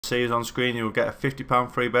See is on screen, you will get a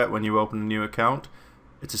 £50 free bet when you open a new account.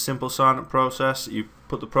 It's a simple sign-up process. You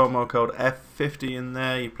put the promo code F50 in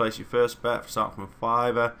there, you place your first bet starting from a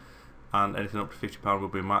 £5, and anything up to £50 will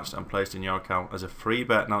be matched and placed in your account as a free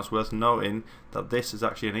bet. Now it's worth noting that this is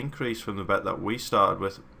actually an increase from the bet that we started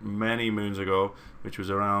with many moons ago, which was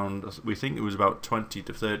around, we think it was about £20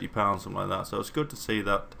 to £30, something like that. So it's good to see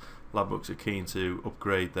that Ladbrokes are keen to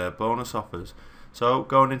upgrade their bonus offers. So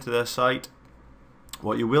going into their site,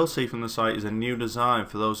 what you will see from the site is a new design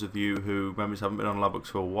for those of you who maybe haven't been on Ladbrokes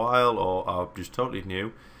for a while or are just totally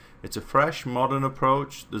new. It's a fresh, modern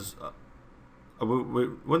approach. There's we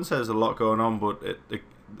wouldn't say there's a lot going on, but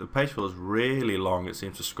the page feel is really long. It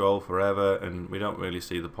seems to scroll forever, and we don't really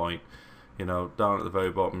see the point. You know, down at the very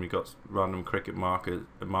bottom you've got random cricket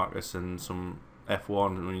markets and some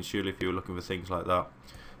F1. I mean, surely if you were looking for things like that,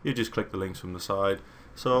 you just click the links from the side.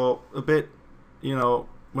 So a bit, you know,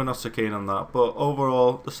 we're not so keen on that. But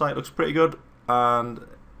overall, the site looks pretty good, and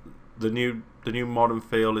the new modern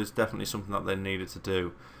feel is definitely something that they needed to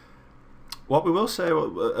do. What we will say,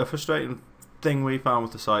 a frustrating thing we found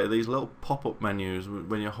with the site are these little pop-up menus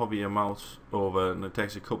when you hover your mouse over and it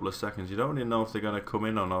takes a couple of seconds. You don't really know if they're going to come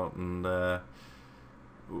in or not, and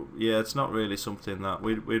yeah, it's not really something that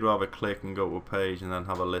we'd rather click and go to a page and then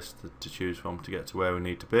have a list to choose from to get to where we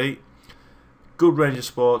need to be. Good range of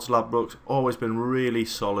sports. Ladbrokes always been really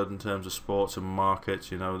solid in terms of sports and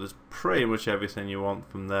markets. You know, there's pretty much everything you want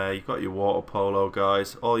from there. You've got your water polo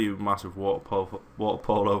guys, all you massive water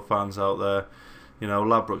polo fans out there. You know,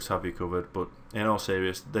 Ladbrokes have you covered, but in all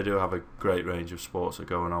seriousness, they do have a great range of sports that are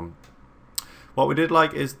going on. What we did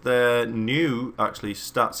like is their new, actually,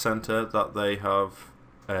 stats center that they have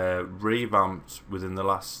revamped within the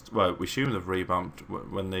last, well, we assume they've revamped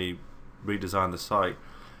when they redesigned the site.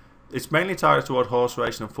 It's mainly targeted toward horse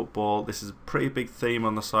racing and football. This is a pretty big theme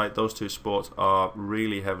on the site. Those two sports are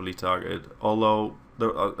really heavily targeted, although,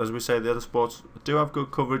 as we say, the other sports do have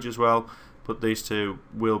good coverage as well. But these two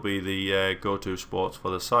will be the go-to sports for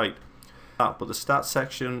the site. But the stats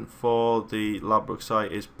section for the Ladbrokes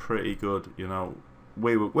site is pretty good. You know,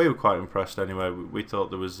 we were quite impressed anyway. We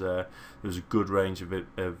thought there was a good range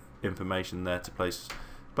of information there to place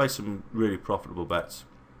some really profitable bets.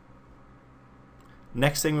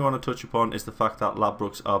 Next thing we want to touch upon is the fact that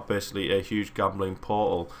Ladbrokes are basically a huge gambling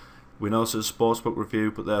portal. We know it's a sportsbook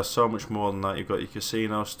review, but there's so much more than that. You've got your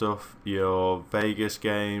casino stuff, your Vegas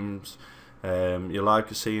games, your live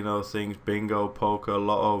casino things, bingo, poker,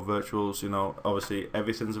 lotto, virtuals. You know, obviously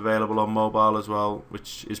everything's available on mobile as well,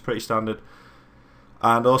 which is pretty standard.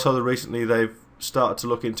 And also recently they've started to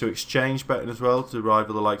look into exchange betting as well to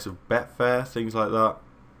rival the likes of Betfair, things like that.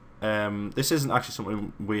 This isn't actually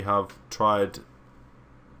something we have tried.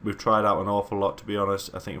 We've tried out an awful lot, to be honest.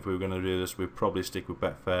 I think if we were going to do this, we'd probably stick with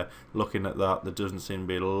Betfair. Looking at that, there doesn't seem to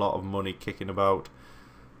be a lot of money kicking about.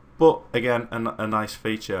 But again, a nice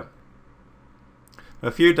feature. A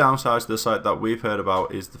few downsides to the site that we've heard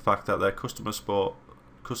about is the fact that their customer support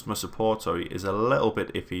is a little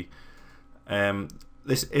bit iffy.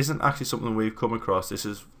 This isn't actually something we've come across. This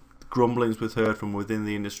is grumblings we've heard from within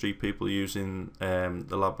the industry, people using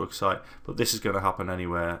the Ladbrokes site. But this is going to happen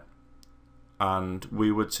anywhere. And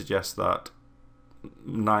we would suggest that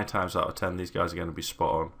 9 times out of 10 these guys are going to be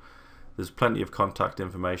spot on. There's plenty of contact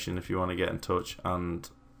information if you want to get in touch, and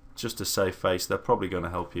just to save face, they're probably going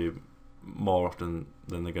to help you more often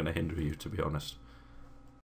than they're going to hinder you, to be honest.